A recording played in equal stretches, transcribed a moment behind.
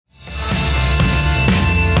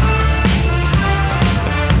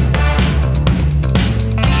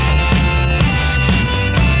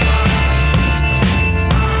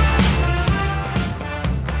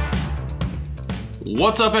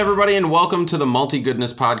What's up, everybody, and welcome to the Multi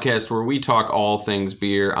Goodness Podcast, where we talk all things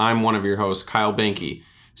beer. I'm one of your hosts, Kyle Banky,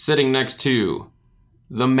 sitting next to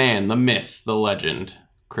the man, the myth, the legend,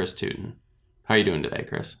 Chris Tooten. How you doing today,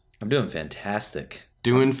 Chris? I'm doing fantastic.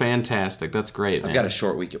 Doing fantastic. That's great, man. I've got a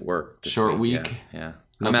short week at work. Short week? Yeah.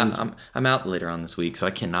 I'm out later on this week, so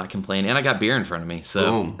I cannot complain. And I got beer in front of me,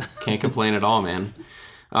 so... Boom. Can't complain at all, man.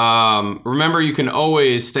 Remember, you can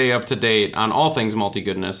always stay up to date on all things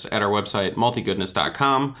multi-goodness at our website,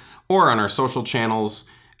 multigoodness.com, or on our social channels,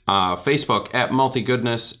 Facebook at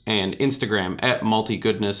multigoodness and Instagram at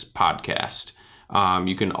multigoodnesspodcast.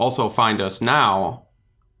 You can also find us now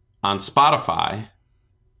on Spotify,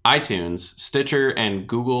 iTunes, Stitcher, and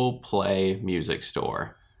Google Play Music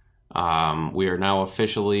Store. We are now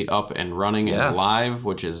officially up and running and live,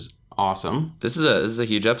 which is awesome. This is a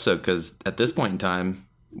huge episode because at this point in time,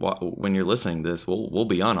 when you're listening to this, we'll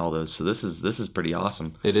be on all those. So this is pretty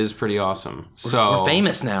awesome. It is pretty awesome. We're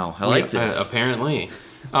famous now. I like this. Apparently.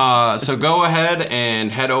 So go ahead and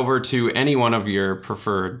head over to any one of your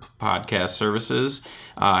preferred podcast services.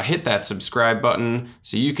 Hit that subscribe button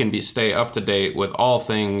so you can stay up to date with all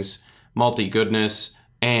things multi-goodness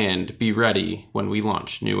and be ready when we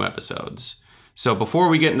launch new episodes. So before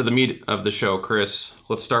we get into the meat of the show, Chris,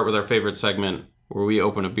 let's start with our favorite segment where we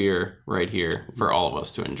open a beer right here for all of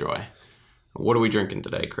us to enjoy. What are we drinking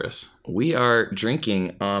today, Chris? We are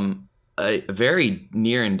drinking a very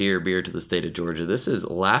near and dear beer to the state of Georgia. This is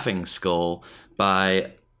Laughing Skull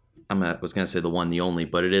by, I was going to say the one, the only,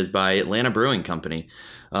 but it is by Atlanta Brewing Company.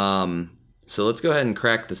 So let's go ahead and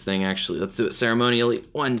crack this thing, actually. Let's do it ceremonially.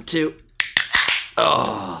 1, 2.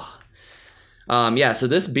 Oh. So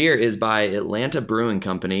this beer is by Atlanta Brewing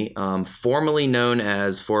Company, formerly known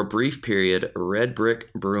as, for a brief period, Red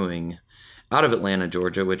Brick Brewing, out of Atlanta,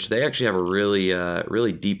 Georgia, which they actually have a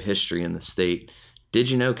really deep history in the state. Did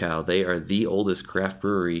you know, Kyle, they are the oldest craft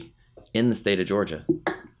brewery in the state of Georgia?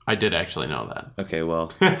 I did actually know that. Okay,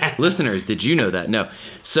 well, listeners, did you know that? No.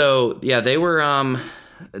 So, yeah, they were,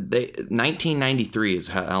 1993 is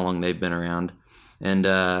how long they've been around. And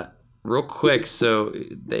real quick, so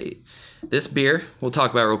this beer, we'll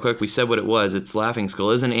talk about real quick. We said what it was. It's Laughing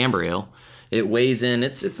Skull. It's an amber ale. It weighs in,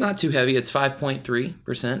 it's not too heavy. It's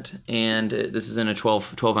 5.3%. And this is in a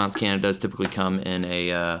 12-ounce can. It does typically come in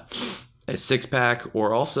a 6-pack,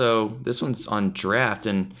 or also this one's on draft.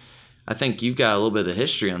 And I think you've got a little bit of the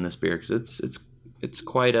history on this beer because it's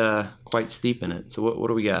quite steep in it. So what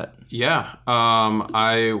do we got? Yeah,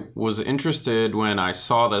 I was interested when I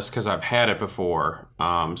saw this because I've had it before.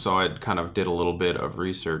 So I kind of did a little bit of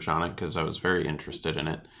research on it because I was very interested in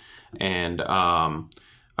it. And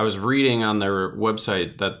I was reading on their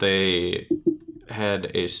website that they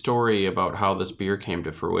had a story about how this beer came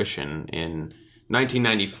to fruition. In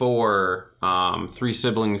 1994, 3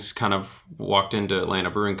 siblings kind of walked into Atlanta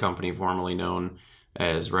Brewing Company, formerly known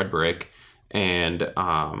as Red Brick, and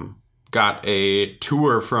got a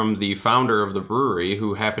tour from the founder of the brewery,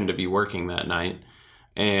 who happened to be working that night.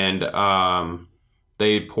 And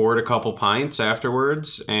they poured a couple pints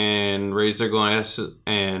afterwards and raised their glass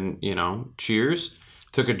and, cheers,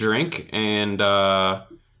 took a drink, and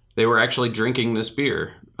they were actually drinking this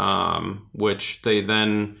beer, which they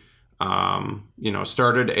then,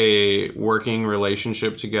 started a working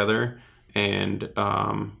relationship together. And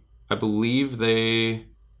I believe they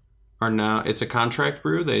are now, it's a contract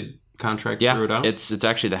brew. They contract brew it out. It's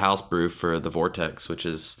actually the house brew for the Vortex, which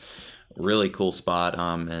is a really cool spot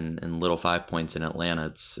in Little 5 Points in Atlanta.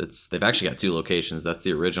 It's they've actually got 2 locations. That's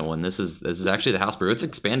the original one. This is actually the house brew. It's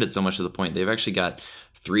expanded so much to the point they've actually got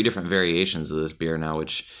 3 different variations of this beer now,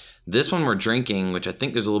 which this one we're drinking, which I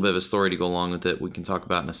think there's a little bit of a story to go along with it we can talk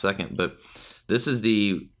about in a second, but this is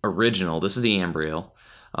the original. This is the amber ale.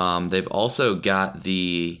 They've also got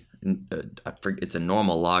the it's a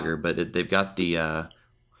normal lager, but they've got the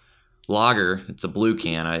lager. It's a blue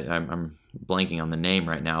can. I'm blanking on the name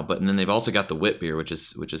right now, but and then they've also got the wit beer, which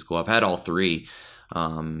is cool. I've had all 3.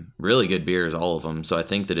 Really good beers, all of them. So I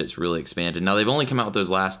think that it's really expanded. Now they've only come out with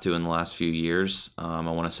those last 2 in the last few years. I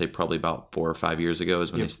want to say probably about 4 or 5 years ago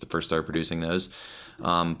is when they first started producing those.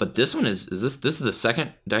 But this one is this is the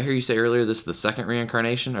second? Did I hear you say earlier this is the second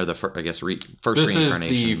reincarnation, or the first reincarnation? This is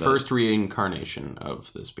the first reincarnation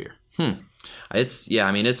of this beer. It's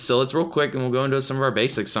so real quick, and we'll go into some of our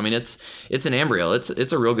basics. I mean, it's an amber ale.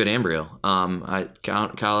 It's a real good amber ale. Kyle, I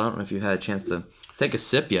don't know if you had a chance to take a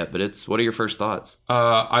sip yet, but what are your first thoughts?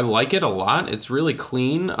 I like it a lot. It's really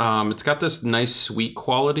clean. It's got this nice sweet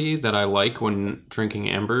quality that I like when drinking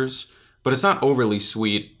ambers. but it's not overly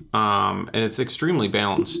sweet, and it's extremely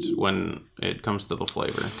balanced when it comes to the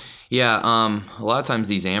flavor. Yeah, a lot of times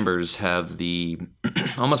these ambers have the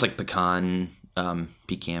almost like pecan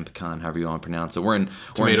pecan, however you want to pronounce it. We're in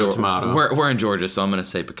tomato. We're in Georgia, so I'm going to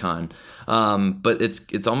say pecan. But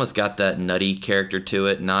it's almost got that nutty character to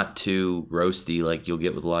it, not too roasty like you'll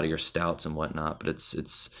get with a lot of your stouts and whatnot. But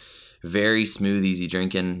it's very smooth, easy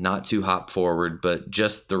drinking, not too hop forward, but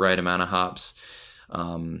just the right amount of hops.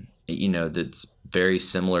 That's very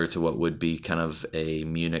similar to what would be kind of a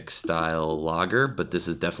Munich style lager, but this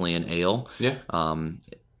is definitely an ale. Yeah.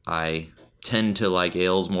 I tend to like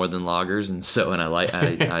ales more than lagers, and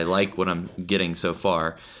I like what I'm getting so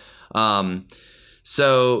far.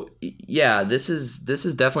 This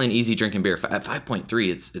is definitely an easy drinking beer. At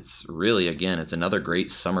 5.3, it's really, again, it's another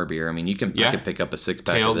great summer beer. I mean, I could pick up a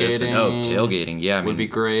 6-pack of this. Tailgating, yeah, would be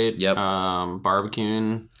great. Yep.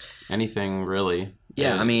 Barbecuing, anything really.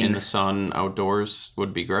 Yeah, in the sun, outdoors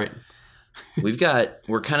would be great.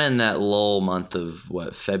 we're kind of in that lull month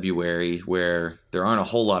of February, where there aren't a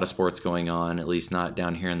whole lot of sports going on, at least not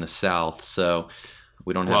down here in the South. So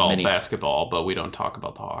we don't have many basketball, but we don't talk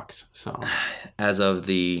about the Hawks. So as of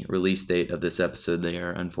the release date of this episode, they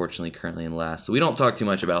are unfortunately currently in last. So we don't talk too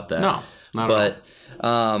much about that. No, not at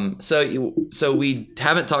all. So we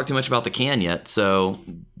haven't talked too much about the can yet. So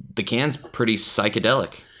the can's pretty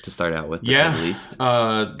psychedelic to start out with, to say the least.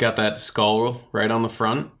 Got that skull right on the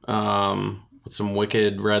front, with some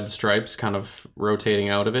wicked red stripes kind of rotating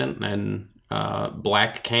out of it, and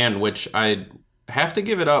black can, which I have to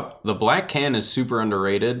give it up. The black can is super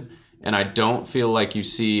underrated, and I don't feel like you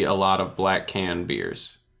see a lot of black can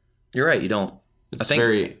beers. You're right, you don't.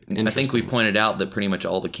 Very interesting. I think we pointed out that pretty much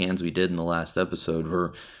all the cans we did in the last episode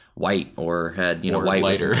were white or had white lighter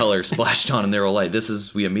with some color splashed on them. They were light.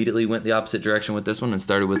 We immediately went the opposite direction with this one and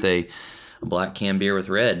started with a black can beer with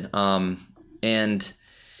red. And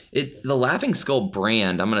it's the Laughing Skull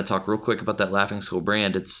brand. I'm going to talk real quick about that Laughing Skull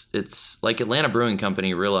brand. It's like Atlanta Brewing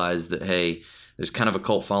Company realized that, hey, there's kind of a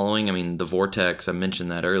cult following. I mean, the Vortex, I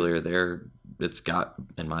mentioned that earlier. It's got,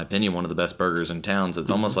 in my opinion, one of the best burgers in town. So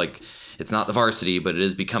it's almost like it's not the Varsity, but it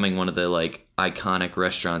is becoming one of the iconic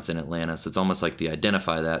restaurants in Atlanta. So it's almost like they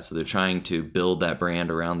identify that. So they're trying to build that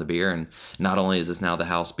brand around the beer. And not only is this now the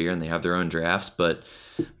house beer and they have their own drafts, but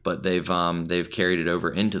they've carried it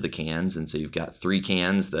over into the cans. And so you've got 3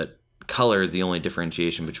 cans that color is the only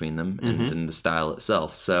differentiation between them, and then the style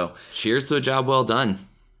itself. So cheers to a job well done.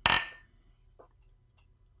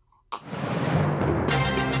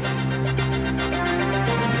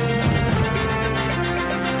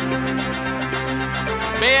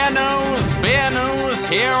 Beer news,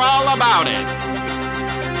 hear all about it.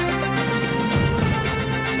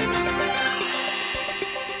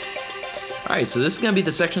 All right, so this is going to be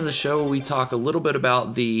the section of the show where we talk a little bit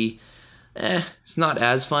about it's not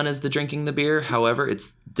as fun as the drinking the beer. However,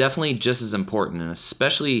 it's definitely just as important, and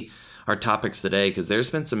especially our topics today, because there's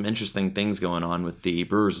been some interesting things going on with the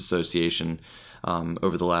Brewers Association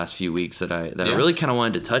over the last few weeks that I really kind of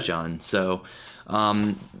wanted to touch on. So,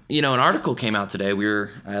 an article came out today.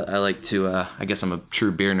 I like to, I guess I'm a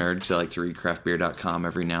true beer nerd because I like to read craftbeer.com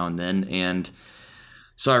every now and then. And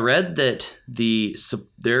so I read that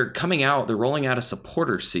they're rolling out a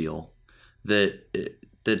supporter seal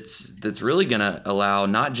that's really going to allow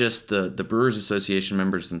not just the Brewers Association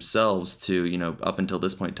members themselves to, up until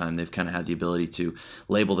this point in time, they've kind of had the ability to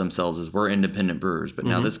label themselves as we're independent brewers. But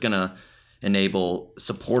now this is going to enable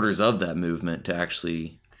supporters of that movement to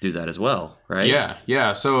actually do that as well, right?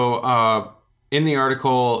 Yeah. So in the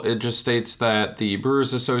article, it just states that the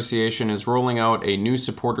Brewers Association is rolling out a new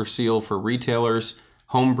supporter seal for retailers,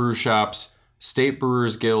 home brew shops, state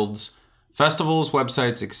brewers guilds, festivals,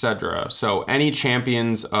 websites, etc. So any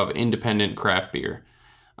champions of independent craft beer.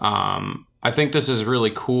 I think this is a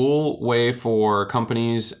really cool way for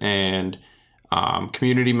companies and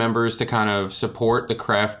community members to kind of support the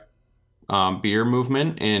craft beer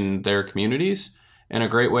movement in their communities, and a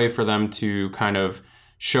great way for them to kind of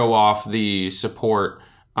show off the support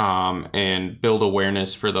and build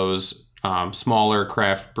awareness for those smaller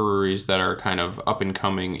craft breweries that are kind of up and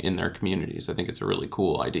coming in their communities. I think it's a really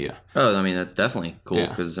cool idea. Oh, I mean, that's definitely cool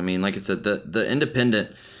because, I mean, like I said, the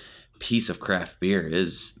independent piece of craft beer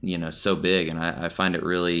is, so big, and I find it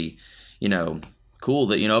really, cool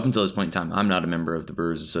that, up until this point in time, I'm not a member of the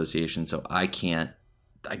Brewers Association, so I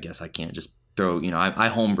guess I can't just throw, I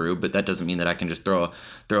homebrew, but that doesn't mean that I can just throw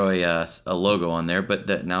a logo on there, but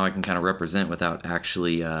that now I can kind of represent without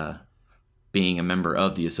actually being a member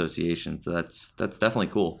of the association. So that's definitely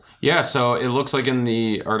cool. Yeah, so it looks like in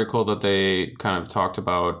the article that they kind of talked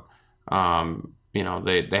about,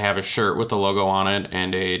 they have a shirt with the logo on it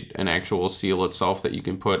and an actual seal itself that you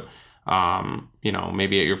can put,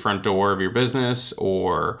 maybe at your front door of your business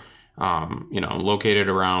or, located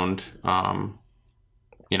around,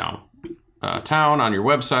 town on your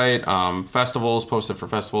website, festivals, post it for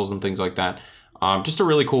festivals and things like that. Just a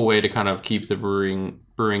really cool way to kind of keep the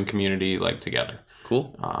brewing community like together.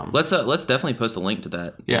 Cool. Let's definitely post a link to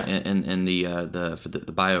that. Yeah. In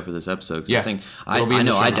the bio for this episode. Yeah. I think It'll be I in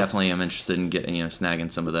the know show I notes. definitely am interested in getting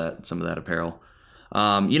snagging some of that apparel.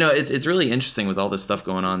 It's really interesting with all this stuff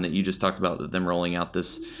going on that you just talked about, that them rolling out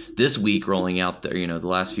this week, rolling out the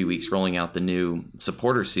last few weeks, rolling out the new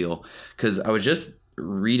supporter seal. Because I was just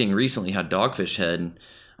reading recently how Dogfish Head,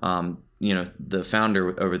 the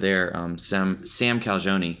founder over there, Sam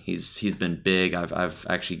Calgione, he's been big. I've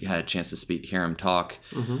actually had a chance to hear him talk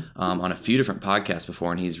on a few different podcasts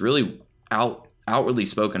before, and he's really outwardly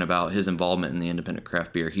spoken about his involvement in the independent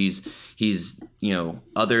craft beer. He's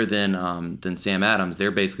other than Sam Adams,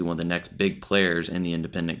 they're basically one of the next big players in the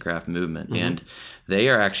independent craft movement, and they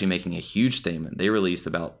are actually making a huge statement. They released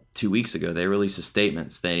about 2 weeks ago. They released a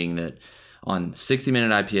statement stating that on 60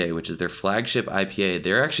 Minute IPA, which is their flagship IPA,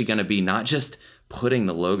 they're actually going to be not just putting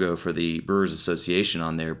the logo for the Brewers Association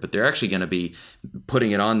on there, but they're actually going to be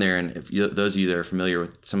putting it on there. And those of you that are familiar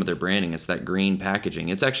with some of their branding, it's that green packaging.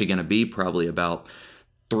 It's actually going to be probably about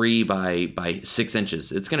 3 by 6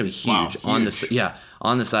 inches. It's going to be huge, Wow,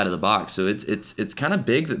 on the side of the box. So it's kind of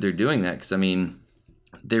big that they're doing that, because I mean,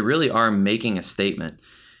 they really are making a statement.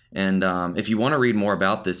 And if you want to read more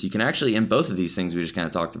about this, you can actually, in both of these things we just kind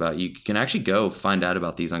of talked about, you can actually go find out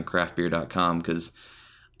about these on craftbeer.com, because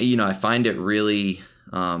I find it really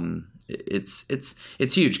it's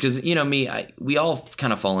huge, because we all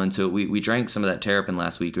kind of fall into it. We drank some of that Terrapin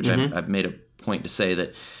last week, which I've made a point to say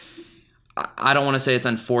that I don't want to say it's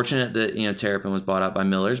unfortunate that Terrapin was bought out by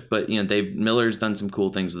Miller's, but Miller's done some cool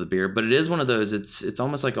things with the beer. But it is one of those. It's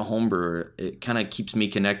almost like a home brewer. It kind of keeps me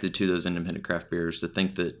connected to those independent craft beers, to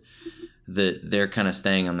think that they're kind of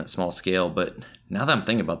staying on that small scale. But now that I'm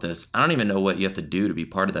thinking about this, I don't even know what you have to do to be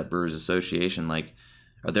part of that Brewers Association. Like,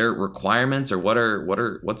 are there requirements, or what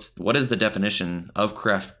is the definition of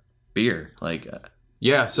craft beer? Like,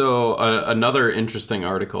 Yeah, so another interesting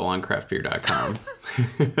article on craftbeer.com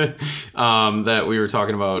that we were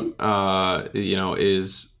talking about,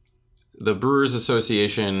 is the Brewers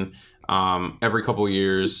Association every couple of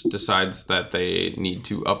years decides that they need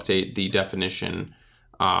to update the definition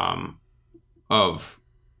of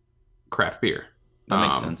craft beer. that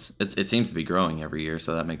makes sense. It seems to be growing every year,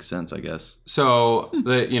 so that makes sense, I guess. So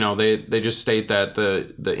they just state that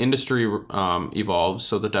the industry evolves,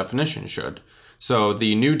 so the definition should. So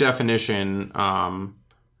the new definition,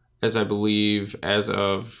 as I believe, as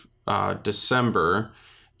of December,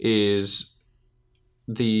 has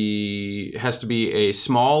to be a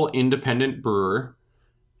small independent brewer,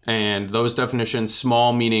 and those definitions,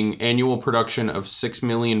 small meaning annual production of 6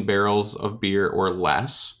 million barrels of beer or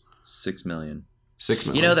less. 6 million. 6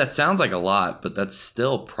 million. That sounds like a lot, but that's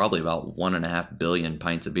still probably about 1.5 billion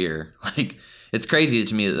pints of beer. Like, it's crazy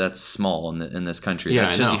to me that that's small in this country. Yeah,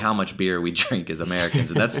 that shows you how much beer we drink as Americans,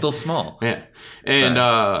 and that's still small. Yeah.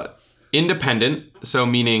 And independent, so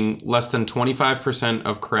meaning less than 25%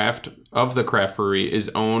 of the craft brewery is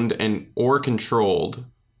owned or controlled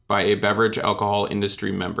by a beverage alcohol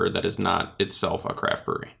industry member that is not itself a craft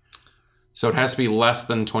brewery. So it has to be less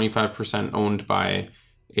than 25% owned by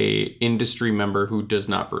a industry member who does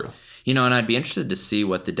not brew. And I'd be interested to see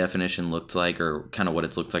what the definition looked like, or kind of what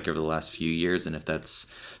it's looked like over the last few years, and if that's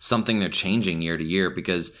something they're changing year to year,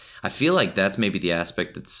 because I feel like that's maybe the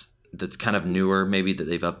aspect that's kind of newer, maybe, that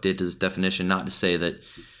they've updated this definition. Not to say that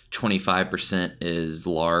 25% is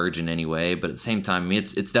large in any way, but at the same time, I mean,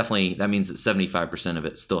 it's definitely, that means that 75% of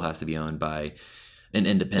it still has to be owned by an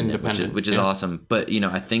independent. Which is awesome. But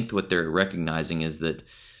I think what they're recognizing is that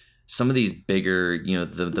some of these bigger,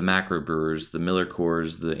 the macro brewers, the Miller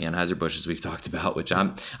Coors, the Anheuser-Busch's we've talked about, which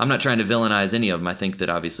I'm not trying to villainize any of them. I think that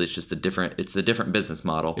obviously it's just a different business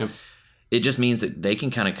model. Yep. It just means that they can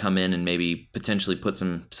kind of come in and maybe potentially put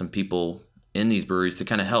some people in these breweries to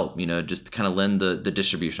kind of help, just to kind of lend the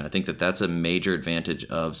distribution. I think that that's a major advantage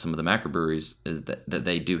of some of the macro breweries, is that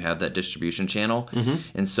they do have that distribution channel. Mm-hmm.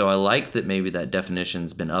 And so I like that maybe that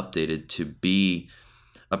definition's been updated to be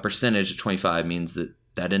a percentage of 25, means that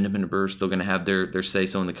independent brewer is still going to have their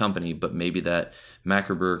say-so in the company, but maybe that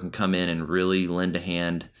macro brewer can come in and really lend a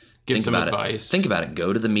hand. Give some advice. Think about it.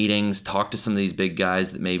 Go to the meetings. Talk to some of these big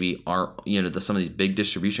guys that maybe aren't, some of these big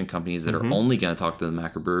distribution companies that are only going to talk to the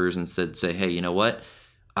macro brewers, instead say, hey, you know what?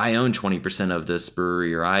 I own 20% of this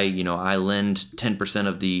brewery, or I lend 10%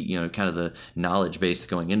 of the, kind of the knowledge base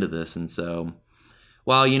going into this. And so,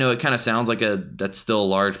 while, it kind of sounds like that's still a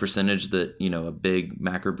large percentage that, a big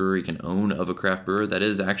macro brewery can own of a craft brewer, that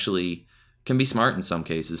is actually can be smart in some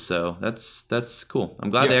cases. So that's cool. I'm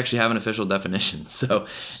glad they actually have an official definition. So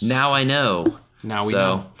now I know. Now we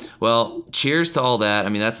know. Well, cheers to all that. I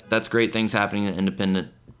mean, that's great things happening in the independent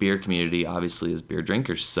beer community, obviously, as beer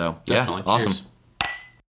drinkers. So Definitely. Yeah, awesome. Cheers.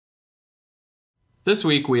 This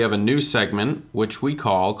week we have a new segment which we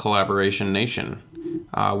call Collaboration Nation.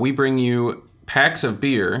 We bring you packs of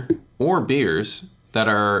beer or beers that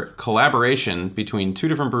are collaboration between two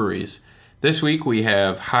different breweries. This week we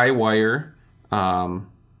have High Wire and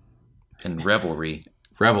Revelry.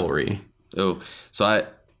 Oh,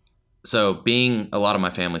 so being a lot of my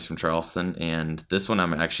family's from Charleston, and this one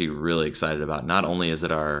I'm actually really excited about. Not only is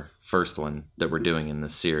it our first one that we're doing in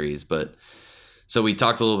this series, but so we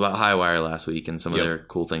talked a little about High Wire last week and some of their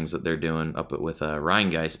cool things that they're doing up with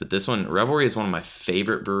Rheingeist. But this one, Revelry, is one of my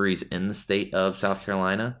favorite breweries in the state of South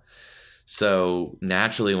Carolina. So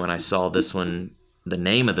naturally, when I saw this one, the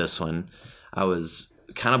name of this one, I was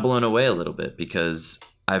kind of blown away a little bit because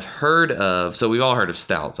I've heard of, so we've all heard of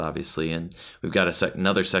stouts, obviously, and we've got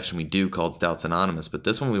another section we do called Stouts Anonymous, but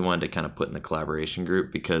this one we wanted to kind of put in the collaboration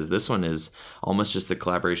group because this one is almost just a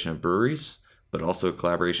collaboration of breweries, but also a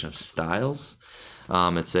collaboration of styles.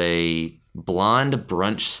 It's a blonde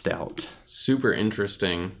brunch stout. Super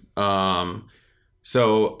interesting.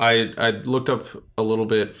 So I looked up a little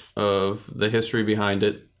bit of the history behind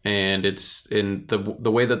it, and it's in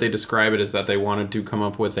the way that they describe it is that they wanted to come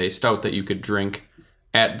up with a stout that you could drink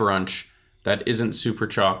at brunch that isn't super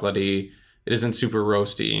chocolatey, it isn't super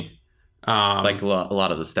roasty. Like a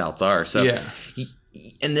lot of the stouts are. So yeah.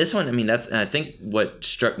 And this one, I mean, I think what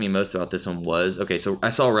struck me most about this one was, okay, so I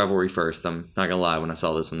saw Revelry first. I'm not going to lie, when I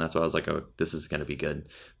saw this one, that's why I was like, oh, this is going to be good.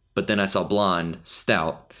 But then I saw Blonde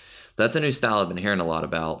Stout. That's a new style I've been hearing a lot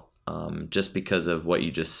about, just because of what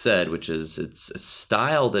you just said, which is it's a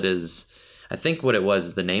style that is, I think what it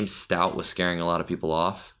was, the name Stout was scaring a lot of people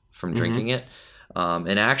off from drinking it.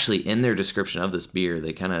 And actually, in their description of this beer,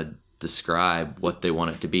 they kind of describe what they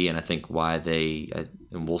want it to be, and I think why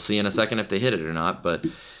and we'll see in a second if they hit it or not, but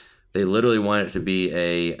they literally want it to be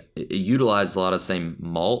it utilizes a lot of the same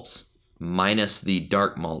malts minus the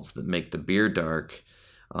dark malts that make the beer dark,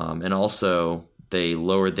 and also they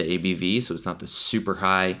lowered the ABV, so it's not the super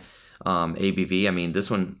high ABV. I mean, this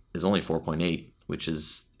one is only 4.8, which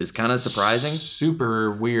is kind of surprising.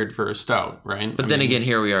 Super weird for a stout, right? But then again,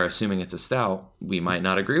 here we are assuming it's a stout. We might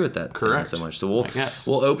not agree with that statement so much. So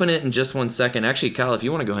we'll open it in just 1 second. Actually, Kyle, if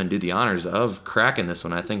you want to go ahead and do the honors of cracking this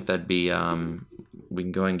one, I think that'd be we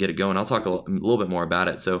can go ahead and get it going. I'll talk a little bit more about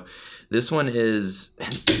it. So this one is,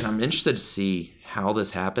 I'm interested to see how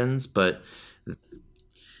this happens, but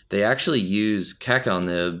they actually use cacao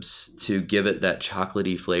nibs to give it that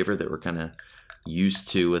chocolatey flavor that we're kind of used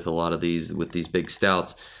to with a lot of these big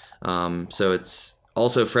stouts. So it's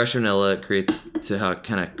also fresh vanilla. It creates to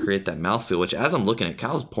kind of create that mouthfeel, which as I'm looking at,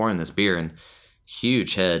 Kyle's pouring this beer and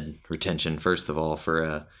huge head retention, first of all,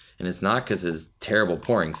 and it's not because his terrible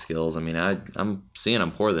pouring skills. I mean, I'm seeing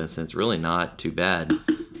him pour this and it's really not too bad.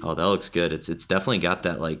 Oh, that looks good. It's definitely got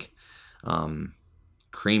that like,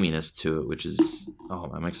 creaminess to it, which is,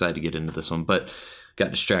 I'm excited to get into this one, but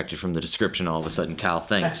got distracted from the description all of a sudden. Kyle,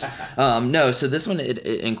 thanks. No, so this one, it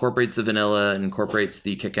incorporates the vanilla, incorporates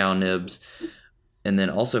the cacao nibs, and then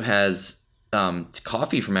also has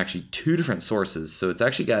coffee from actually two different sources. So it's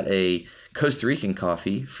actually got a Costa Rican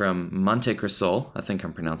coffee from Monte Crisol, I think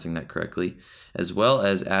I'm pronouncing that correctly, as well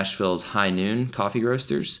as Asheville's High Noon Coffee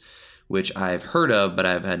Roasters, which I've heard of, but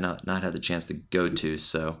I've not had the chance to go to.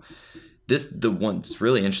 So the one that's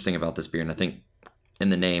really interesting about this beer, and I think in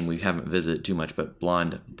the name we haven't visited too much, but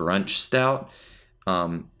Blonde Brunch Stout,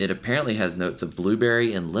 it apparently has notes of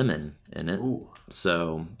blueberry and lemon in it. Ooh.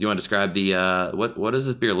 So do you want to describe the what does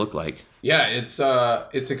this beer look like? Yeah,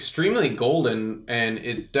 it's extremely golden, and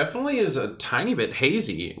it definitely is a tiny bit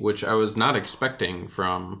hazy, which I was not expecting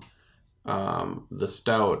from the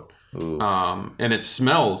stout. And it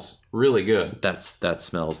smells really good. That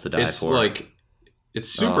smells to die for. It's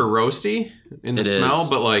super roasty in the smell,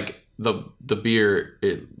 but like the beer,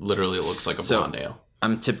 it literally looks like a blonde ale.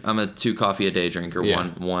 I'm a 2 coffee a day drinker. Yeah.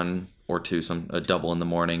 One or two, a double in the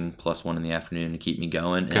morning plus 1 in the afternoon to keep me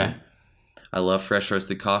going. Okay. And I love fresh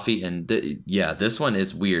roasted coffee, and this one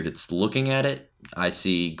is weird. It's looking at it, I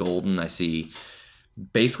see golden. I see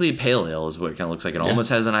basically pale ale is what it kind of looks like. It almost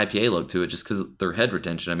has an IPA look to it, just because their head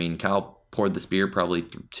retention. I mean, Kyle poured this beer probably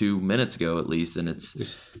 2 minutes ago at least, and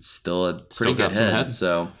it's still a pretty good head.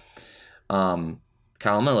 So, Kyle, I'm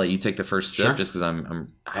gonna let you take the first sip, just because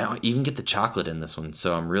I don't even get the chocolate in this one,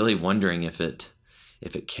 so I'm really wondering if it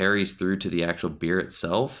carries through to the actual beer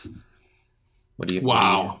itself.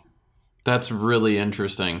 Wow, that's really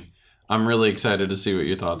interesting. I'm really excited to see what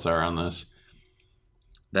your thoughts are on this.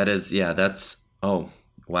 That is, yeah, that's, oh,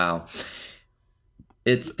 wow.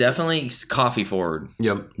 It's definitely coffee forward.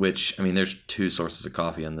 Yep. Which, I mean, there's 2 sources of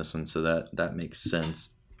coffee on this one, so that makes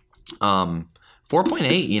sense.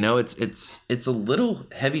 4.8, you know, it's a little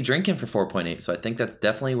heavy drinking for 4.8, so I think that's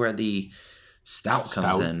definitely where the stout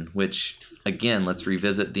comes in, which, again, let's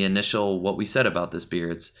revisit the initial, what we said about this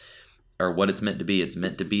beer. Or what it's meant to be. It's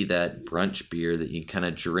meant to be that brunch beer that you kind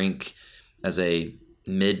of drink as a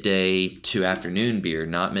midday to afternoon beer,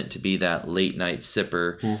 not meant to be that late night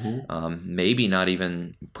sipper. Maybe not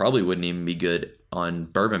even, probably wouldn't even be good on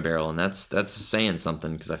bourbon barrel, and that's saying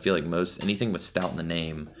something, because I feel like anything with stout in the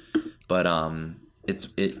name, but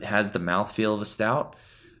it has the mouthfeel of a stout,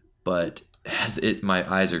 but my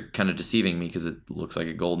eyes are kind of deceiving me because it looks like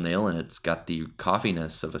a golden ale and it's got the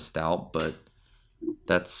coffeeness of a stout, but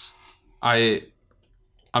that's I'm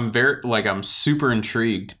super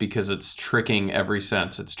intrigued because it's tricking every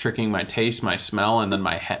sense. It's tricking my taste, my smell, and then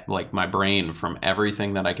my brain from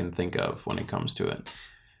everything that I can think of when it comes to it.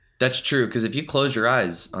 That's true, because if you close your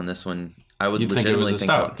eyes on this one, I would legitimately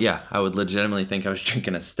think I would legitimately think I was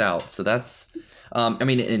drinking a stout. So that's, I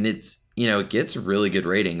mean, and it's, you know, it gets really good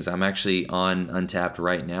ratings. I'm actually on Untappd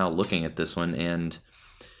right now looking at this one, and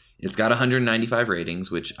it's got 195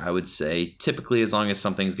 ratings, which I would say typically, as long as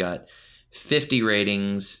something's got 50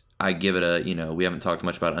 ratings, I give it a, you know, we haven't talked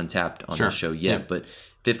much about Untappd on the show yet, but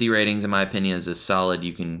 50 ratings, in my opinion, is a solid.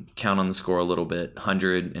 You can count on the score a little bit.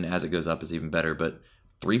 100, and as it goes up, is even better, but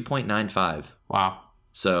 3.95. Wow.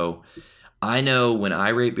 So I know when I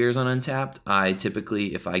rate beers on Untappd, I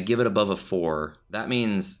typically, if I give it above a 4, that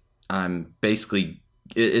means I'm basically,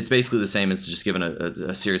 it's basically the same as just giving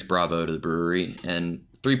a serious bravo to the brewery. And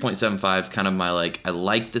 3.75 is kind of my, like, I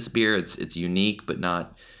like this beer. It's unique, but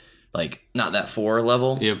not that 4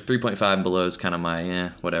 level. Yep. 3.5 and below is kind of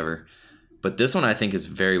my whatever. But this one I think is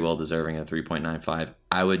very well deserving of 3.95.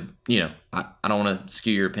 I would, you know, I don't want to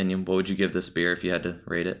skew your opinion. What would you give this beer if you had to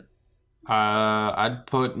rate it? I'd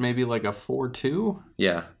put maybe like a 4.2.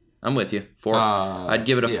 Yeah, I'm with you. I'd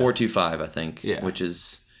give it a 4.25, I think. Yeah. Which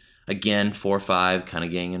is, again, 4.5, kind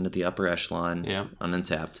of getting into the upper echelon on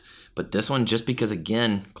Untappd. But this one, just because,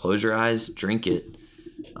 again, close your eyes, drink it.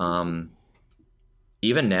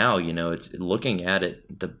 Even now, you know, it's looking at it,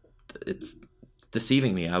 it's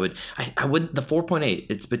deceiving me. I would the 4.8.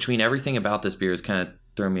 It's between everything about this beer is kind of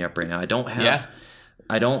throwing me up right now. I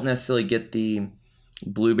don't necessarily get the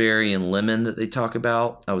blueberry and lemon that they talk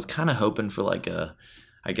about. I was kind of hoping for like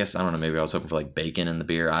I guess, I don't know, maybe I was hoping for like bacon in the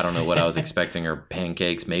beer. I don't know what I was expecting, or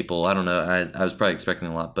pancakes, maple. I don't know. I was probably expecting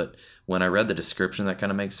a lot, but when I read the description, that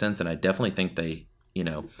kind of makes sense, and I definitely think they, you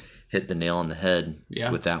know, hit the nail on the head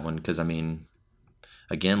with that one, because I mean,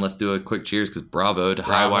 again, let's do a quick cheers, because bravo to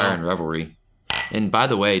Highwire and Revelry. And by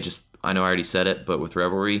the way, just, I know I already said it, but with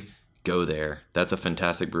Revelry, go there. That's a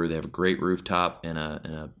fantastic brewery. They have a great rooftop and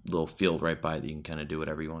a little field right by that you can kind of do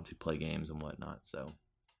whatever you want to, play games and whatnot. So,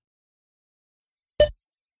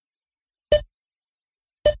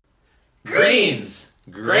 Greens,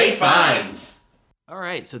 great finds. All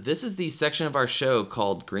right, so this is the section of our show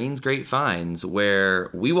called Greens Great Finds, where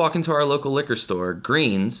we walk into our local liquor store,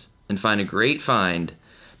 Greens, and find a great find.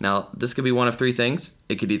 Now, this could be one of 3 things.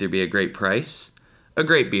 It could either be a great price, a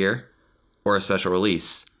great beer, or a special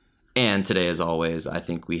release. And today, as always, I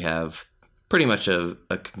think we have pretty much a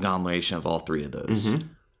conglomeration of all 3 of those. Mm-hmm.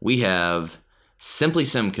 We have Simply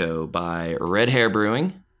Simcoe by Red Hare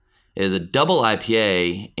Brewing. It is a double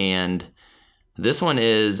IPA, and this one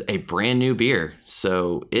is a brand new beer.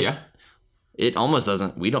 So it almost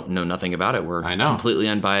doesn't, we don't know nothing about it. We're completely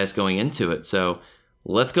unbiased going into it. So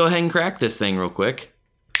let's go ahead and crack this thing real quick.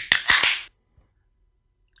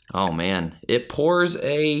 Oh man, it pours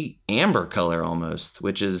a amber color almost,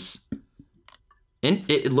 which is,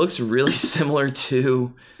 it looks really similar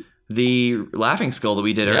to the Laughing Skull that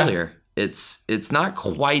we did earlier. It's not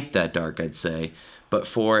quite that dark, I'd say, but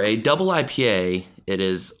for a double IPA, it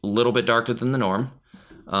is a little bit darker than the norm.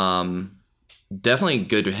 Definitely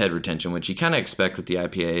good head retention, which you kind of expect with the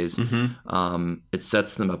IPAs. Mm-hmm. It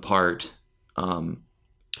sets them apart.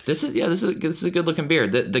 This is a good looking beer.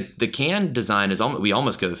 The can design is we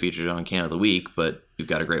almost could have featured it on Can of the Week, but we've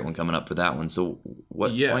got a great one coming up for that one. So why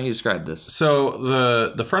don't you describe this? So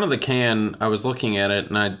the front of the can, I was looking at it,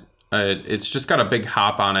 and it's just got a big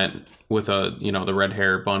hop on it with the Red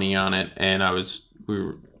Hare bunny on it, and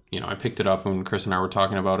I picked it up when Chris and I were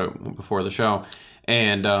talking about it before the show,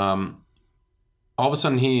 and all of a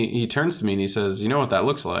sudden he turns to me and he says, "You know what that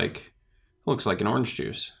looks like? It looks like an orange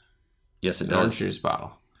juice." Yes, it does. An orange juice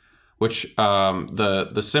bottle. which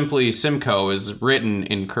the Simply Simcoe is written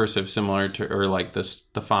in cursive, similar to, or like this,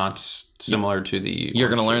 the fonts similar to the. You're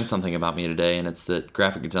going to orange learn juice. something about me today, and it's that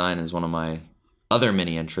graphic design is one of my other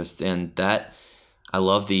many interests, and that I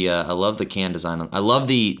love the can design. I love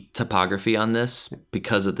the typography on this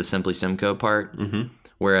because of the Simply Simcoe part. Mm-hmm.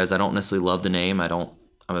 Whereas I don't necessarily love the name. I'm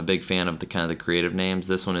a big fan of the kind of the creative names.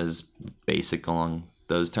 This one is basic along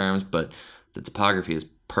those terms, but the typography is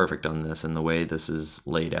perfect on this and the way this is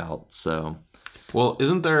laid out. So, well,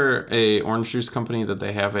 isn't there a orange juice company that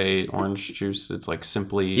they have a orange juice? It's like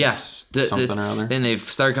Simply something or other. And they've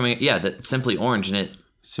started coming, that Simply Orange, and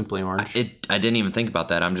Simply Orange. I didn't even think about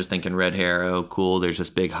that. I'm just thinking red hair. Oh, cool. There's this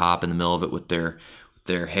big hop in the middle of it with their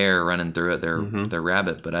hair running through it, their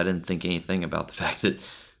rabbit. But I didn't think anything about the fact that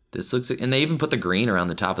this looks, and they even put the green around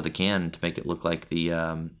the top of the can to make it look like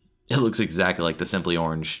it looks exactly like the Simply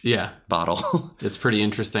Orange bottle. It's pretty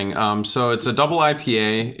interesting. So it's a double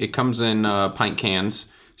IPA. It comes in pint cans.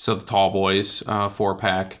 So the tall boys,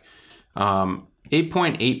 4-pack,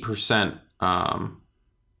 8.8%.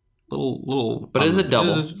 Little. But it's a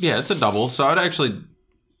double. It's a double. So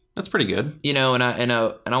that's pretty good. And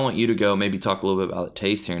I want you to go maybe talk a little bit about the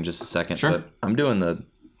taste here in just a second. Sure. But I'm doing the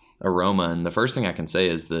aroma, and the first thing I can say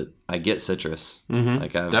is that I get citrus.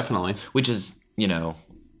 Mm-hmm. Definitely. Which is,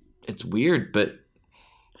 it's weird, but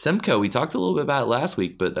Simcoe, we talked a little bit about it last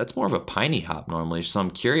week, but that's more of a piney hop normally. So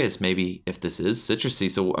I'm curious maybe if this is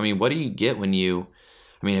citrusy. So, what do you get when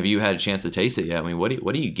have you had a chance to taste it yet? What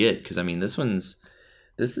do you get? Because,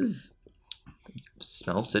 this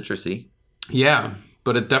smells citrusy. Yeah,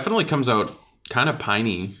 but it definitely comes out kind of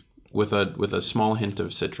piney with a small hint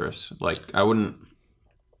of citrus. Like, I wouldn't...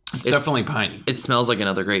 It's definitely piney. It smells like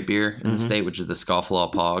another great beer in the state, which is the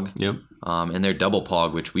Scofflaw Pog. Yep. And their double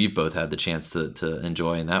Pog, which we've both had the chance to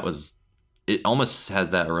enjoy, and it almost has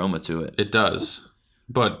that aroma to it. It does,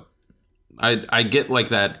 but I get like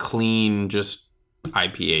that clean, just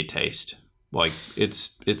IPA taste. Like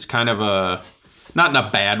it's kind of a, not in a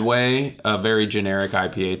bad way, a very generic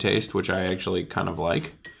IPA taste, which I actually kind of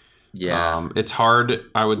like. Yeah. It's hard,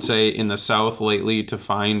 I would say, in the South lately to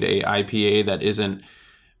find a IPA that isn't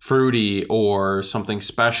fruity or something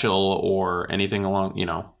special or anything along,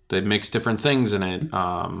 they mix different things in it,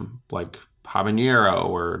 like habanero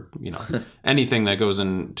or, anything that goes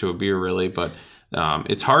into a beer really. But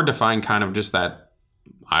it's hard to find kind of just that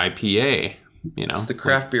IPA, It's the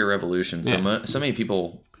craft beer revolution. So many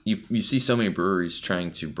people, you see so many breweries trying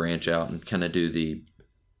to branch out and kind of do the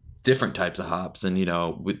different types of hops. And,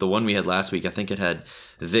 with the one we had last week, I think it had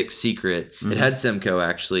Vic's Secret. Mm-hmm. It had Simcoe,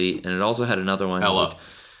 actually, and it also had another one. Ella.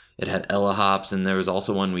 It had Ella hops, and there was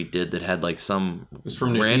also one we did that had like some... It was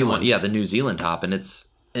from New Zealand. One. Yeah, the New Zealand hop, and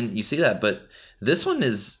you see that. But this one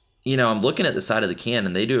is, I'm looking at the side of the can,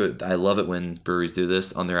 and they do it. I love it when breweries do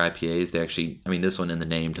this on their IPAs. They actually, this one in the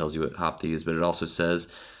name tells you what hop they use, but it also says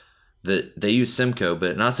that they use Simcoe,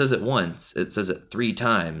 but it not says it once. It says it 3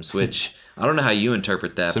 times, which I don't know how you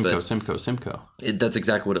interpret that. Simcoe. That's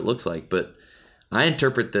exactly what it looks like. But I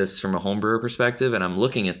interpret this from a homebrewer perspective, and I'm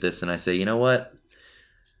looking at this, and I say, you know what?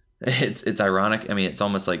 It's ironic. It's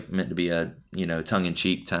almost like meant to be a,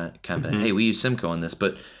 tongue-in-cheek kind of, hey, we use Simcoe on this.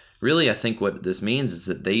 But really, I think what this means is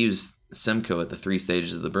that they use Simcoe at the 3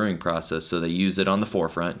 stages of the brewing process. So they use it on the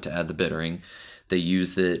forefront to add the bittering. They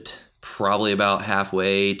used it probably about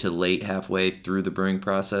halfway to late halfway through the brewing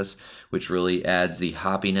process, which really adds the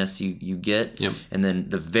hoppiness you get. Yep. And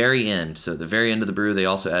then the very end, so the very end of the brew, they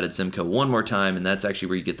also added Simcoe one more time, and that's actually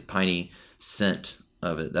where you get the piney scent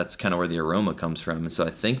of it. That's kind of where the aroma comes from. And so I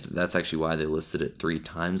think that's actually why they listed it 3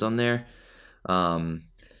 times on there.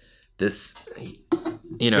 This,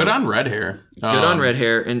 good on Red Hair. Good on Red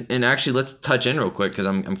Hair. And actually, let's touch in real quick because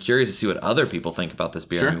I'm curious to see what other people think about this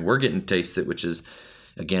beer. Sure. We're getting to taste it, which is,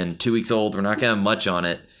 again, 2 weeks old. We're not going to have much on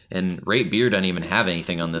it. And Rate Beer doesn't even have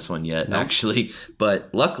anything on this one yet, actually. But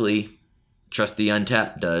luckily, Trusty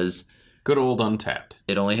Untapped does. Good old Untapped.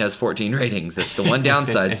 It only has 14 ratings. That's the one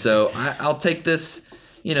downside. So I'll take this.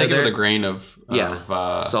 Take it with a grain of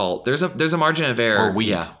salt. There's a margin of error. Or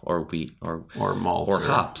wheat. Or malt. Or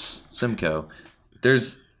hops. Simcoe.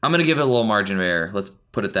 I'm going to give it a little margin of error. Let's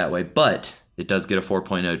put it that way. But it does get a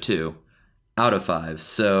 4.02 out of 5.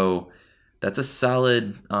 So that's a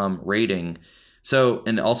solid rating. So,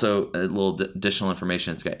 and also a little additional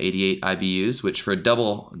information. It's got 88 IBUs, which for a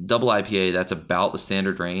double IPA, that's about the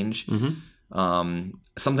standard range. Mm-hmm.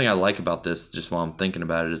 Something I like about this, just while I'm thinking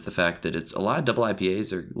about it, is the fact that it's a lot of double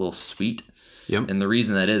IPAs are a little sweet. Yep. And the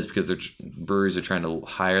reason that is because breweries are trying to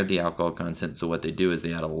higher the alcohol content. So what they do is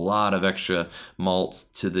they add a lot of extra malts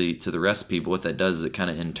to the recipe. But what that does is it kind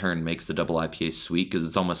of in turn makes the double IPA sweet, because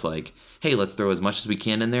it's almost like, hey, let's throw as much as we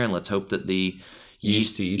can in there and let's hope that the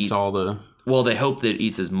yeast eats all the... Well, they hope that it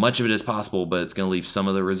eats as much of it as possible, but it's going to leave some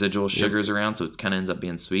of the residual sugars around, so it kind of ends up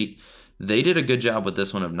being sweet. They did a good job with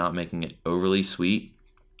this one of not making it overly sweet,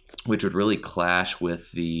 which would really clash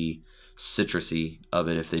with the citrusy of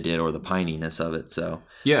it if they did, or the pininess of it. So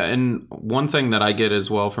yeah, and one thing that I get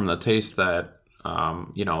as well from the taste that a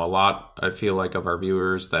lot, I feel like, of our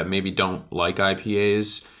viewers that maybe don't like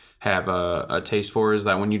IPAs have a taste for is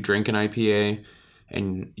that when you drink an IPA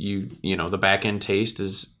and the back end taste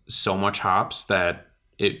is so much hops that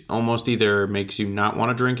it almost either makes you not want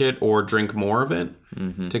to drink it or drink more of it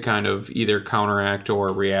to kind of either counteract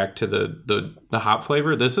or react to the hop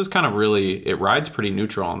flavor. This is kind of really, it rides pretty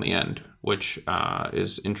neutral on the end, which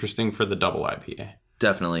is interesting for the double IPA.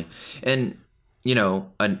 Definitely. And,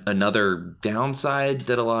 another downside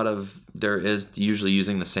that there is usually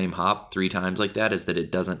using the same hop 3 times like that is that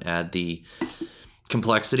it doesn't add the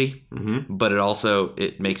complexity, but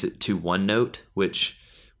it makes it too one note, which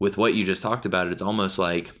with what you just talked about, it's almost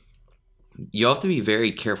like you have to be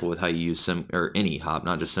very careful with how you use any hop,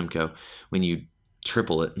 not just Simcoe, when you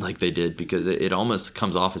triple it like they did, because it almost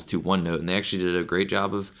comes off as too one note, and they actually did a great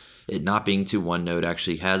job of it not being too one note.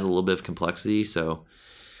 Actually has a little bit of complexity. So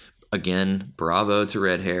again, bravo to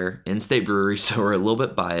Red Hare, in-state brewery, so we're a little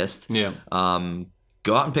bit biased. Yeah.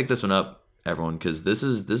 Go out and pick this one up, everyone, because this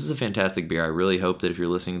is a fantastic beer. I really hope that if you're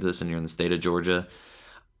listening to this and you're in the state of Georgia,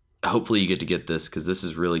 hopefully you get to get this, because this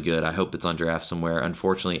is really good. I hope it's on draft somewhere.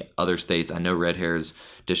 Unfortunately, other states, I know Red Hare's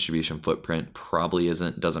distribution footprint probably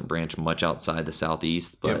doesn't branch much outside the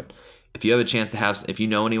Southeast, but if you have a chance to if you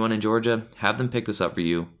know anyone in Georgia, have them pick this up for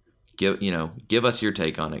you. Give us your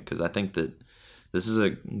take on it, because I think that this is a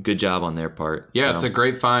good job on their part. Yeah, so. It's a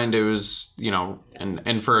great find. It was,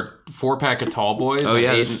 and for a 4-pack of Tall Boys,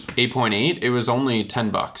 8.8, it was only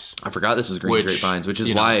 $10. I forgot this was Green's Great Finds, which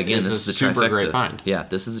is why, again, this is the super trifecta. Great find. Yeah,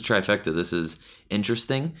 this is the trifecta. This is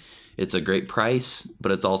interesting. It's a great price,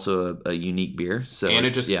 but it's also a unique beer. So and it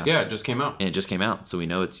just came out. And it just came out, so we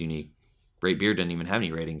know it's unique. Great Beer didn't even have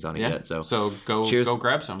any ratings on it yet. So go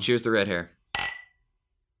grab some. Cheers to Red Hare.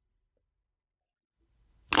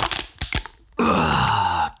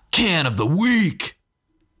 Can of the week.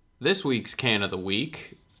 This week's can of the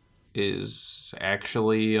week is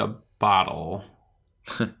actually a bottle.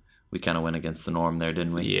 We kind of went against the norm there,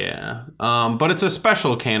 didn't we? Yeah. But it's a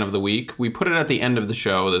special can of the week. We put it at the end of the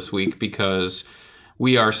show this week because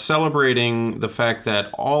we are celebrating the fact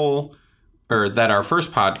that that our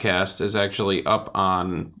first podcast is actually up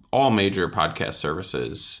on all major podcast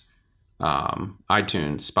services.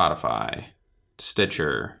 iTunes, Spotify,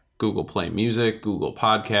 Stitcher, Google Play Music, Google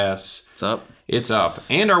Podcasts. It's up.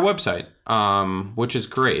 And our website, which is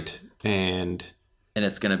great. And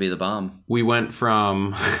it's going to be the bomb. We went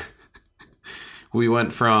from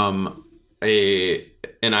a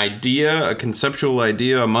conceptual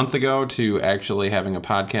idea a month ago to actually having a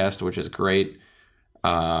podcast, which is great.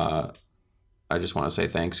 I just want to say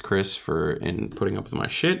thanks, Chris, for putting up with my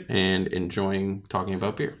shit and enjoying talking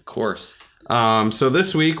about beer. Of course. So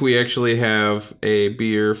this week we actually have a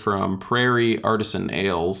beer from Prairie Artisan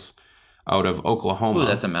Ales out of Oklahoma. Ooh,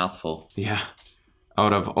 that's a mouthful. Yeah,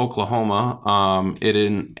 out of Oklahoma.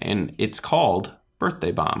 It's called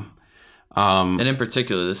Birthday Bomb. And in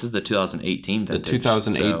particular, this is the 2018 vintage. The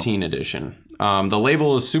 2018 edition. The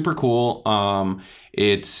label is super cool.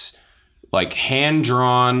 It's like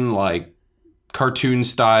hand-drawn, like cartoon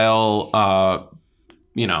style,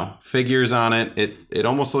 figures on it. It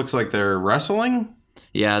almost looks like they're wrestling.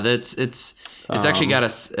 Yeah, it's actually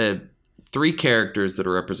got 3 characters that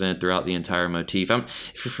are represented throughout the entire motif.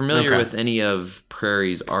 If you're familiar with any of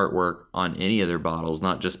Prairie's artwork on any of their bottles,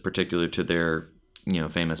 not just particular to their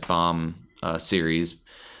famous bomb series,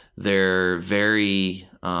 they're very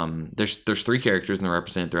there's 3 characters and they're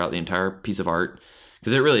represented throughout the entire piece of art,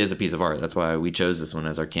 because it really is a piece of art. That's why we chose this one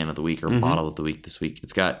as our can of the week or bottle of the week this week.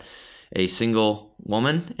 It's got a single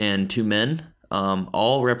woman and 2 men,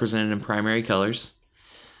 all represented in primary colors.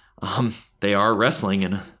 They are wrestling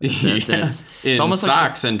in a sense, and it's almost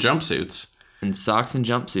socks and jumpsuits. In socks and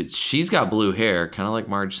jumpsuits. She's got blue hair, kind of like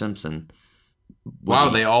Marge Simpson. Wow,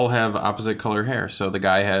 they all have opposite color hair. So the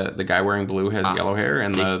guy wearing blue has yellow hair,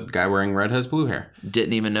 and the guy wearing red has blue hair.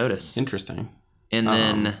 Didn't even notice. Interesting. And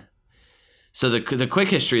then So the quick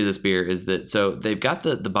history of this beer is that so they've got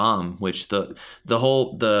the bomb, which the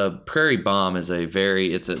Prairie Bomb is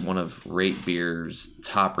one of Rate Beer's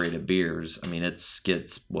top rated beers. I mean,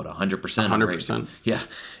 gets what 100%. 100%. Yeah,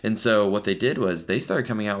 and so what they did was they started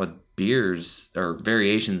coming out with beers or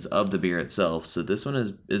variations of the beer itself. So this one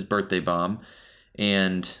is Birthday Bomb,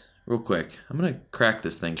 and real quick, I'm gonna crack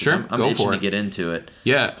this thing. Sure, I'm go itching for to it. get into it.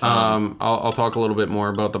 Yeah, I'll talk a little bit more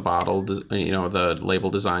about the bottle, the label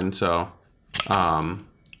design. So,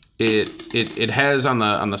 it has on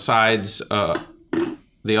the sides,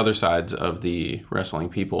 the other sides of the wrestling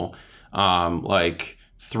people, like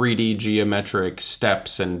 3D geometric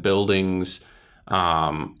steps and buildings,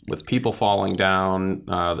 with people falling down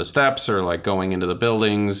the steps or like going into the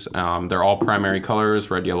buildings. They're all primary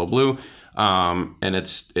colors: red, yellow, blue. And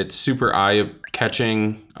it's super eye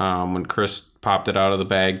catching. When Chris popped it out of the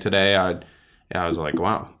bag today, I was like,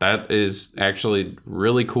 wow, that is actually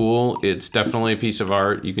really cool. It's definitely a piece of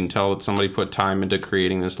art. You can tell that somebody put time into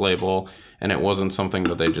creating this label, and it wasn't something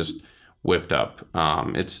that they just whipped up.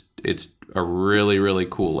 It's a really, really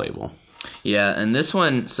cool label. Yeah, and this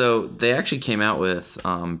one, so they actually came out with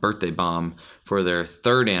Birthday Bomb for their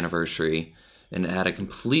 3rd anniversary, and it had a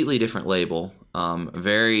completely different label,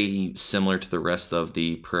 very similar to the rest of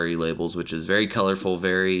the Prairie labels, which is very colorful,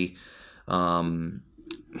 very, I'm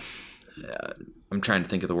trying to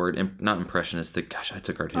think of the word, not impressionistic. Gosh, I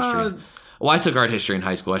took art history. I took art history in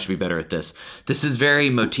high school. I should be better at this. This is very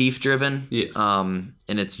motif driven. Yes. And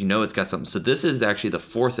it's got something. So this is actually the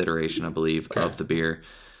 4th iteration, I believe, of the beer.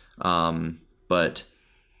 But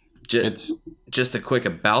just a quick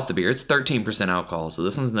about the beer. It's 13% alcohol, so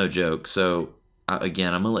this one's no joke. So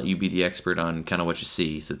again, I'm gonna let you be the expert on kind of what you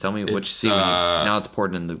see. So tell me what you see now it's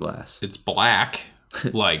poured into the glass. It's black.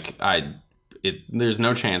 Like there's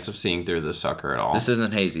no chance of seeing through this sucker at all. This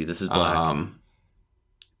isn't hazy. This is black.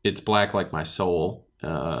 It's black like my soul.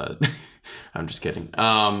 I'm just kidding.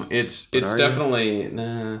 It's definitely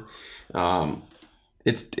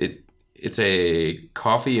it's a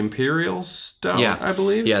coffee imperial stout, yeah, I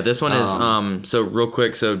believe. Yeah, this one is so real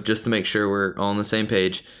quick, so just to make sure we're all on the same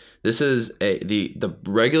page, this is the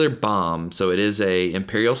regular bomb, so it is a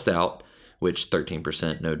imperial stout, which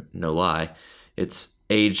 13%, no lie. It's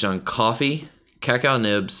aged on coffee, cacao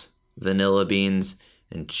nibs, vanilla beans,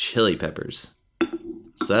 and chili peppers.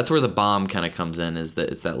 So that's where the bomb kind of comes in, is that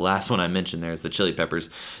it's that last one I mentioned there is the chili peppers.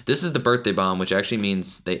 This is the Birthday Bomb, which actually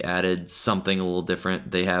means they added something a little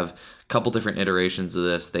different. They have a couple different iterations of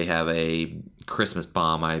this. They have a Christmas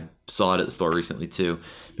bomb. I saw it at the store recently too.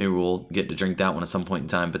 Maybe we'll get to drink that one at some point in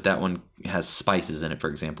time, but that one has spices in it, for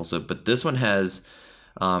example. But this one has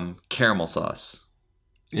caramel sauce.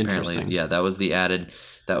 Interesting. Apparently, yeah, that was the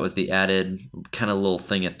added kind of little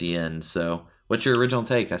thing at the end. So what's your original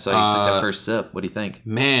take? I saw you took that first sip. What do you think?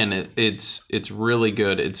 Man, it's really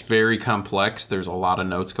good. It's very complex. There's a lot of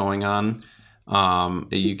notes going on.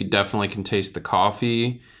 You definitely can taste the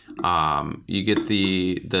coffee. You get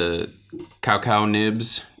the cacao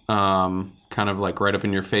nibs, kind of like right up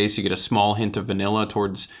in your face. You get a small hint of vanilla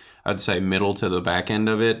towards, I'd say, middle to the back end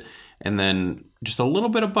of it, and then just a little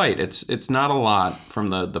bit of bite. It's not a lot from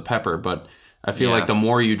the pepper, but I feel like the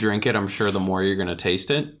more you drink it, I'm sure the more you're going to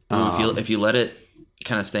taste it. If you let it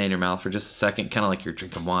kind of stay in your mouth for just a second, kind of like you're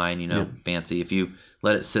drinking wine, fancy. If you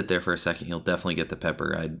let it sit there for a second, you'll definitely get the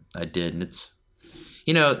pepper. I did, and it's,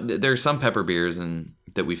 there's some pepper beers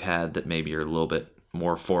that we've had that maybe are a little bit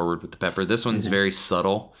more forward with the pepper. This one's very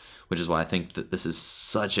subtle, which is why I think that this is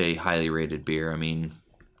such a highly rated beer. I mean,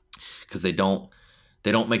 because they don't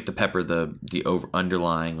make the pepper the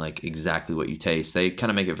underlying like exactly what you taste. They kind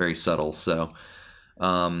of make it very subtle. So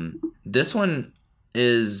this one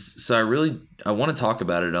is, so I want to talk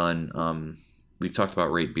about it on we've talked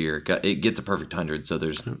about Rate Beer. It gets a perfect 100, so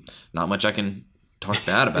there's not much I can talk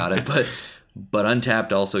bad about it, but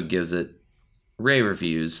Untapped also gives it rave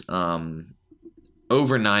reviews,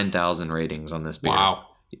 over 9,000 ratings on this beer. Wow.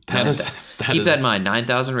 Keep that in mind,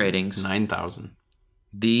 9,000 ratings. 9,000.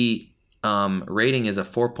 The rating is a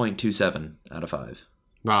 4.27 out of 5.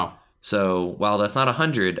 Wow. So while that's not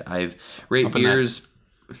 100, I've Rate Up in Beer's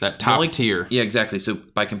that top tier. Yeah, exactly. So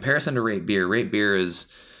by comparison to Rate Beer is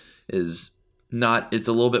not, it's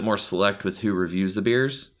a little bit more select with who reviews the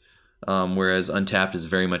beers, whereas Untapped is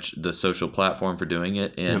very much the social platform for doing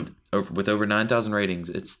it. And with over 9,000 ratings,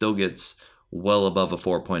 it still gets well above a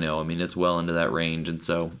 4.0. I mean, it's well into that range. And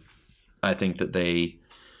so I think that they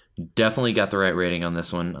definitely got the right rating on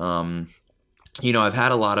this one. I've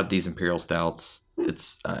had a lot of these Imperial Stouts.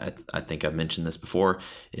 I think I've mentioned this before.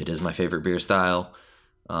 It is my favorite beer style.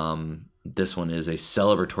 This one is a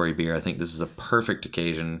celebratory beer. I think this is a perfect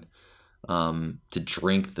occasion to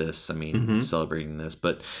drink this. I mean, celebrating this,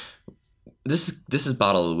 but this is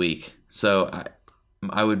bottle of the week. So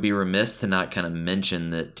I would be remiss to not kind of mention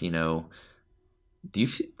that, you know, do you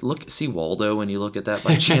see Waldo when you look at that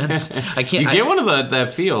by chance? I can't. You get one of that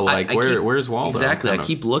feel like where's Waldo? Exactly. I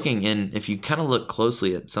keep looking, and if you kind of look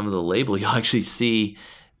closely at some of the label, you'll actually see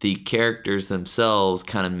the characters themselves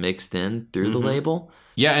kind of mixed in through the label.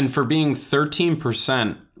 Yeah, and for being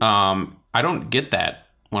 13%, I don't get that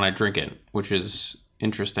when I drink it, which is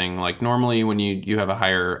interesting. Like normally when you have a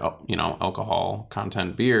higher, alcohol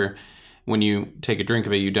content beer, when you take a drink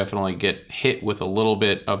of it, you definitely get hit with a little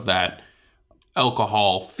bit of that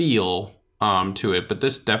alcohol feel to it. But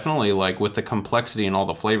this definitely, like with the complexity and all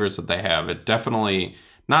the flavors that they have, it definitely,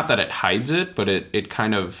 not that it hides it, but it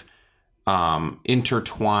kind of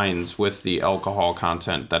intertwines with the alcohol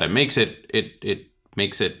content that it makes it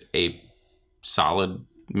makes it a solid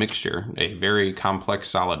mixture, a very complex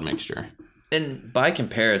solid mixture. And by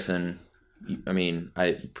comparison, I mean, I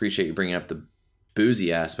appreciate you bringing up the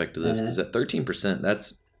boozy aspect of this, because at 13%,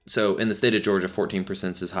 that's so in the state of Georgia,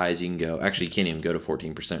 14% is as high as you can go. Actually, you can't even go to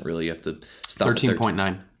 14%. Really, you have to stop 13.9.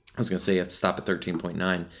 I was going to say you have to stop at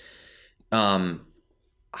 13.9.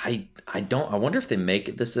 I wonder if they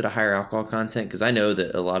make this at a higher alcohol content, because I know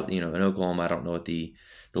that a lot of, in Oklahoma, I don't know what the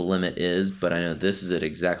limit is, but I know this is at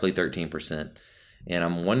exactly 13%. And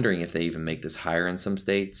I'm wondering if they even make this higher in some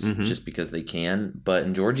states just because they can. But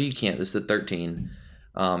in Georgia, you can't. This is at 13.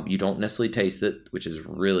 You don't necessarily taste it, which is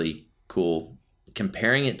really cool.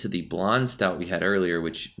 Comparing it to the blonde stout we had earlier,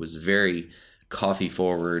 which was very coffee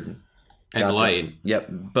forward and light.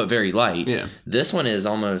 But very light. Yeah. This one is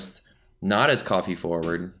almost not as coffee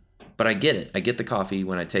forward, but I get it. I get the coffee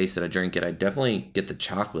when I taste it. I drink it. I definitely get the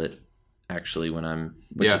chocolate actually when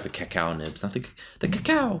which is the cacao nibs, not the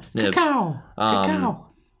cacao nibs. Cacao.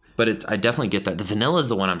 But I definitely get that. The vanilla is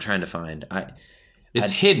the one I'm trying to find.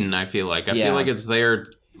 It's hidden, I feel like. I feel like it's there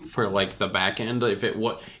for like the back end.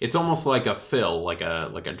 It's almost like a fill, like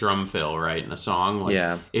a drum fill, right, in a song.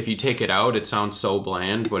 Like, if you take it out, it sounds so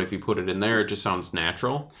bland, but if you put it in there, it just sounds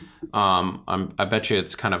natural. I bet you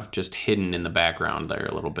it's kind of just hidden in the background there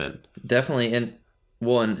a little bit. Definitely, and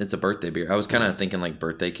it's a birthday beer. I was kind of thinking like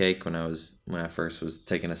birthday cake when I first was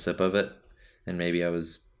taking a sip of it, and maybe I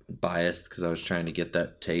was biased because I was trying to get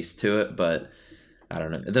that taste to it, but I don't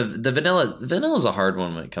know. The vanilla is a hard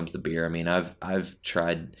one when it comes to beer. I mean, I've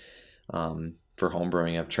tried for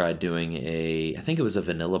homebrewing. I've tried doing I think it was a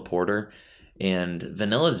vanilla porter, and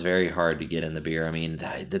vanilla is very hard to get in the beer. I mean,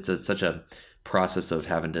 it's such a process of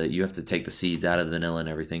you have to take the seeds out of the vanilla and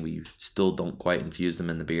everything, but you still don't quite infuse them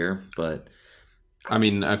in the beer. But I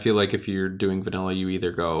mean, I feel like if you're doing vanilla, you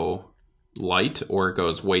either go light or it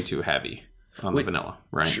goes way too heavy on the vanilla,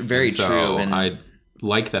 right? Very true. And I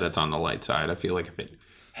like that it's on the light side. I feel like if it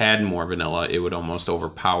had more vanilla, it would almost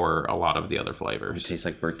overpower a lot of the other flavors. It tastes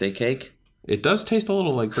like birthday cake? It does taste a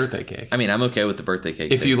little like birthday cake. I mean, I'm okay with the birthday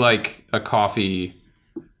cake. If you like a coffee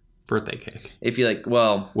birthday cake. If you like,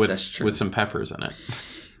 that's true. With some peppers in it.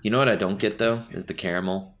 You know what I don't get, though, is the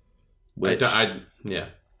caramel. Which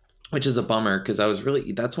is a bummer, because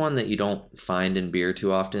that's one that you don't find in beer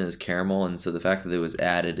too often, is caramel. And so the fact that it was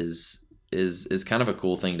added is kind of a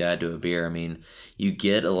cool thing to add to a beer. I mean, you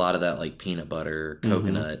get a lot of that like peanut butter,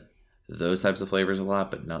 coconut, those types of flavors a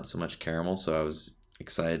lot, but not so much caramel. So I was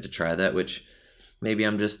excited to try that, which maybe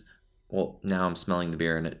now I'm smelling the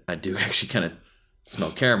beer and I do actually kind of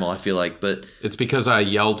smell caramel, I feel like, but it's because I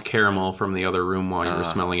yelled caramel from the other room while you were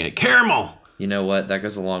smelling it. Caramel! You know what? That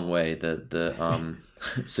goes a long way. The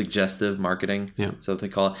suggestive marketing, so they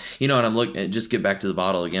call it. And I'm looking. Just get back to the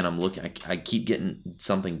bottle again. I'm looking. I keep getting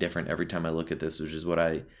something different every time I look at this, which is what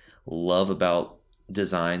I love about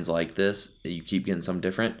designs like this. You keep getting something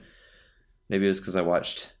different. Maybe it was because I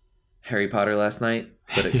watched Harry Potter last night,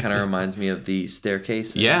 but it kind of reminds me of the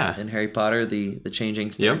staircase. In Harry Potter, the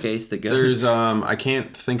changing staircase that goes. There's I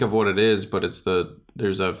can't think of what it is, but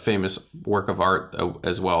there's a famous work of art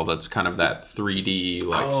as well that's kind of that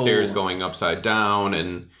 3D stairs going upside down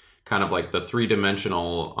and kind of like the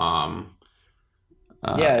three-dimensional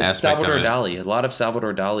it's Salvador Dali. A lot of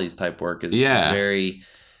Salvador Dali's type work is very,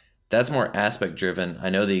 that's more aspect driven. I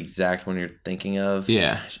know the exact one you're thinking of.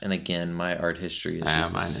 Gosh, and again, my art history is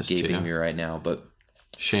just escaping me right now, but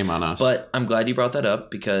shame on us. But I'm glad you brought that up,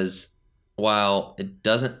 because while it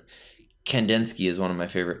doesn't, Kandinsky is one of my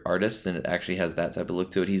favorite artists, and it actually has that type of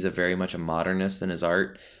look to it. He's very much a modernist in his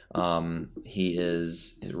art. He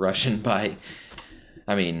is Russian by,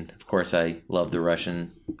 I mean, of course I love the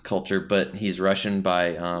Russian culture, but he's Russian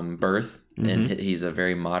by birth, and he's a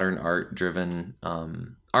very modern art driven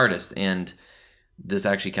artist. And this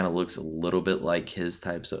actually kind of looks a little bit like his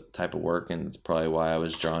type of work, and it's probably why I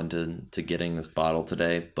was drawn to getting this bottle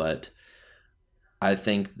today. But I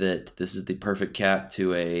think that this is the perfect cap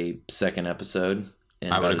to a second episode,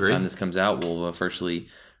 and by the time this comes out, we'll officially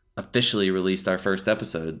released our first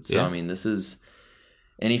episode. So, I mean, this is...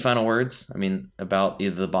 Any final words? I mean, about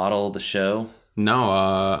either the bottle, the show? No,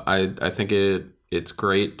 I think it's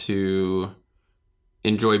great to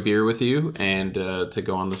enjoy beer with you and to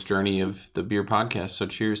go on this journey of the beer podcast. So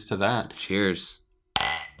cheers to that. Cheers.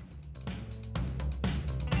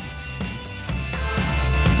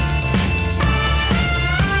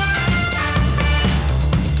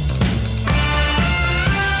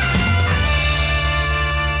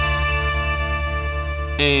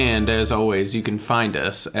 And as always, you can find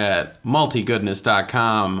us at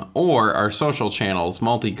multigoodness.com or our social channels,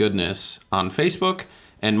 Multigoodness on Facebook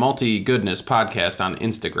and Multigoodness Podcast on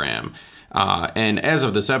Instagram. And as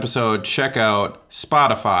of this episode, check out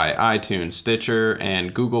Spotify, iTunes, Stitcher,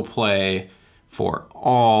 and Google Play for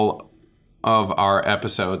all of our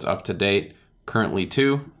episodes up to date. Currently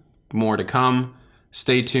 2, more to come.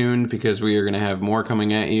 Stay tuned because we are going to have more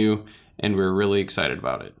coming at you, and we're really excited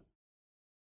about it.